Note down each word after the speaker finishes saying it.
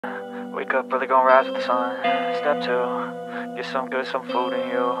Wake up, really gonna rise with the sun. Step 2, get some good, some food in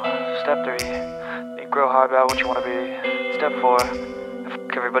you. Step 3, think real hard about what you wanna be. Step 4,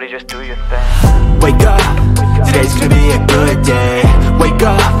 fuck everybody, just do your thing. Wake up, today's gonna be a good day. Wake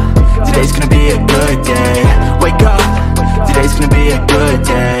up, today's gonna be a good day. Wake up, today's gonna be a good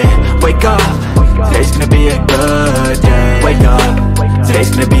day. Wake up, today's gonna be a good day. Wake up, today's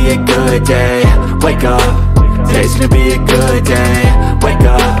gonna be a good day. Wake up, today's gonna be a good day. Wake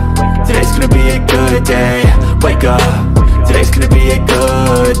up, today's gonna be a good day. Wake up, today's gonna be a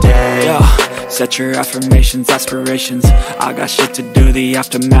good day. Yo, set your affirmations, aspirations. I got shit to do, the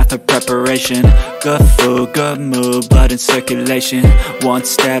aftermath of preparation. Good food, good mood, blood in circulation. One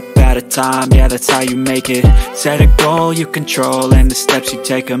step at a time, yeah, that's how you make it. Set a goal you control and the steps you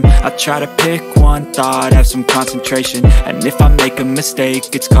take them. I try to pick one thought, have some concentration. And if I make a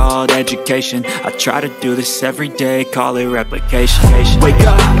mistake, it's called education. I try to do this every day, call it replication. Wake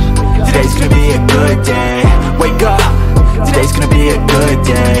up, today's gonna be a good day. Wake up, today's gonna be a good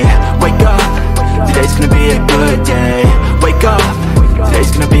day. Wake up, today's gonna be a good day. Wake up,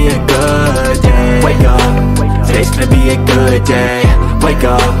 today's gonna be a good day. Wake up, today's gonna be a good day. Wake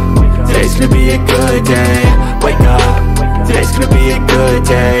up, today's gonna be a good day. Wake up, today's gonna be a good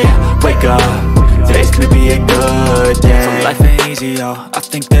day. Wake up, today's gonna be a good day. So life ain't easy, yo, I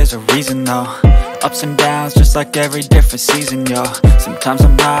think there's a reason though. Ups and downs, just like every different season, yo. Sometimes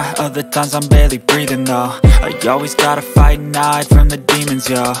I'm high, other times I'm barely breathing, though. I always gotta fight and hide from the demons,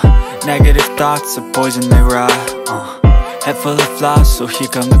 yo. Negative thoughts are poison, they rot. Head full of flies, so here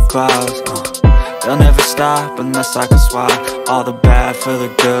come the clouds. They'll never stop unless I can swap all the bad for the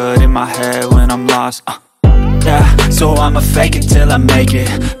good in my head when I'm lost. Yeah, so I'ma fake it till I make it.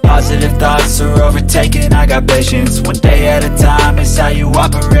 Positive thoughts are overtaken, I got patience. One day at a time is how you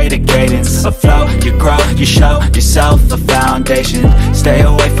operate a cadence. A flow, you grow, you show yourself a foundation. Stay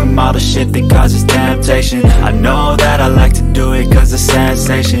away from all the shit that causes temptation. I know that I like to do it cause it's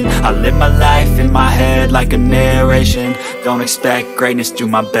sensation. I live my life in my head like a narration. Don't expect greatness, do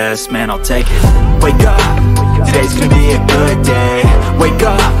my best, man, I'll take it. Wake up, today's gonna be a good day. Wake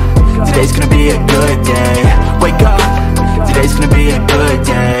up, today's gonna be a good day. Wake up, today's gonna be a good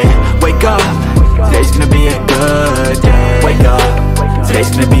day. Wake up, today's gonna be a good day. Wake up, today's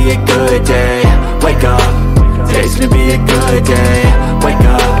gonna be a good day. Wake up, today's gonna be a good day. Wake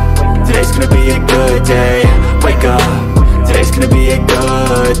up, today's gonna be a good day. Wake up, today's gonna be a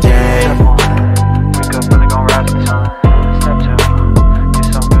good day. Wake up, really gonna rise with the sun. Step 2, get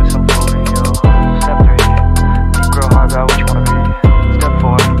some good, some food in you. Step 3, think real hard about what you wanna be. Step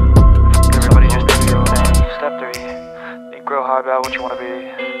 4, everybody just do your thing. Step 3, think real hard about what you wanna be.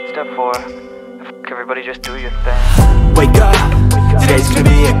 Step 4, everybody just do your thing. Wake up, today's gonna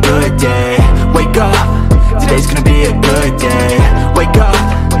be a good day. Wake up, today's gonna be a good day. Wake up,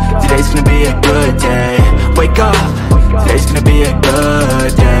 today's gonna be a good day. Wake up, today's gonna be a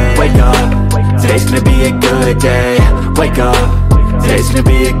good day. Wake up, today's gonna be a good day. Wake up, today's gonna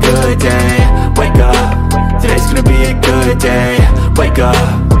be a good day. Wake up, today's gonna be a good day. Wake up,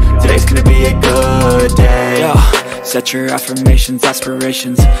 today's gonna be a good day. Yo, set your affirmations,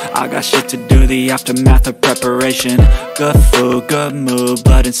 aspirations. I got shit to do, the aftermath of preparation. Good food, good mood,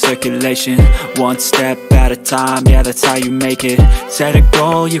 blood in circulation. One step at a time, yeah, that's how you make it. Set a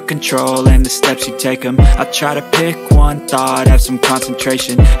goal you control and the steps you take them. I try to pick one thought, have some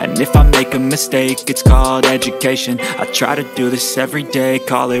concentration. And if I make a mistake, it's called education. I try to do this every day,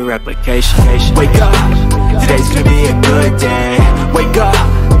 call it replication. Wake up, today's gonna be a good day. Wake up,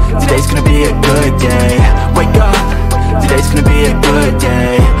 today's gonna be a good day. Wake up, today's gonna be a good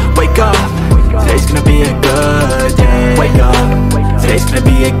day. Wake up, today's gonna be a good day. Wake up, today's gonna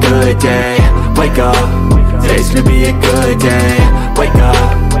be a good day. Wake up, today's gonna be a good day. Wake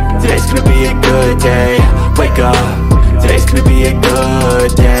up, today's gonna be a good day. Wake up, today's gonna be a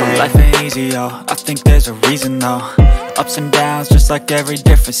good day. So life ain't easy, yo, I think there's a reason though. Ups and downs, just like every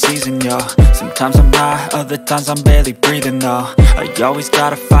different season, yo. Sometimes I'm high, other times I'm barely breathing, though. I always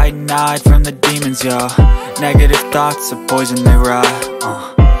gotta fight and hide from the demons, yo. Negative thoughts are poison, they rot.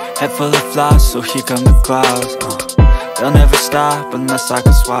 Head full of flies, so here come the clouds. They'll never stop unless I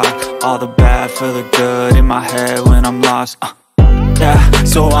can swap all the bad for the good in my head when I'm lost. Yeah,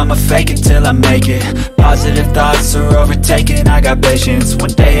 so I'ma fake it till I make it. Positive thoughts are overtaken, I got patience.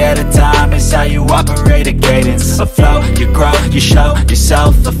 One day at a time is how you operate a cadence. A flow, you grow, you show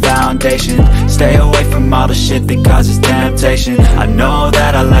yourself a foundation. Stay away from all the shit that causes temptation. I know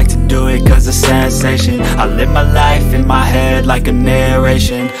that I like to do it cause it's sensation. I live my life in my head like a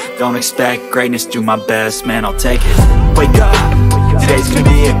narration. Don't expect greatness, do my best, man, I'll take it. Wake up, today's gonna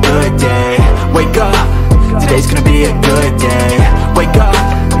be a good day. Wake up, today's gonna be a good day. Wake up,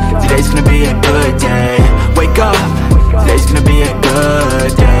 today's today's gonna be a good day. Wake up, today's gonna be a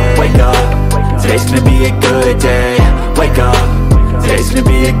good day. Wake up, today's gonna be a good day. Wake up, today's gonna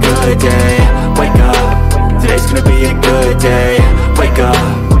be a good day. Wake up, today's gonna be a good day. Wake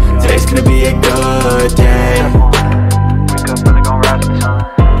up, today's gonna be a good day. Wake up, really gon' rise with the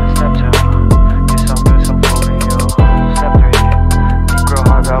sun.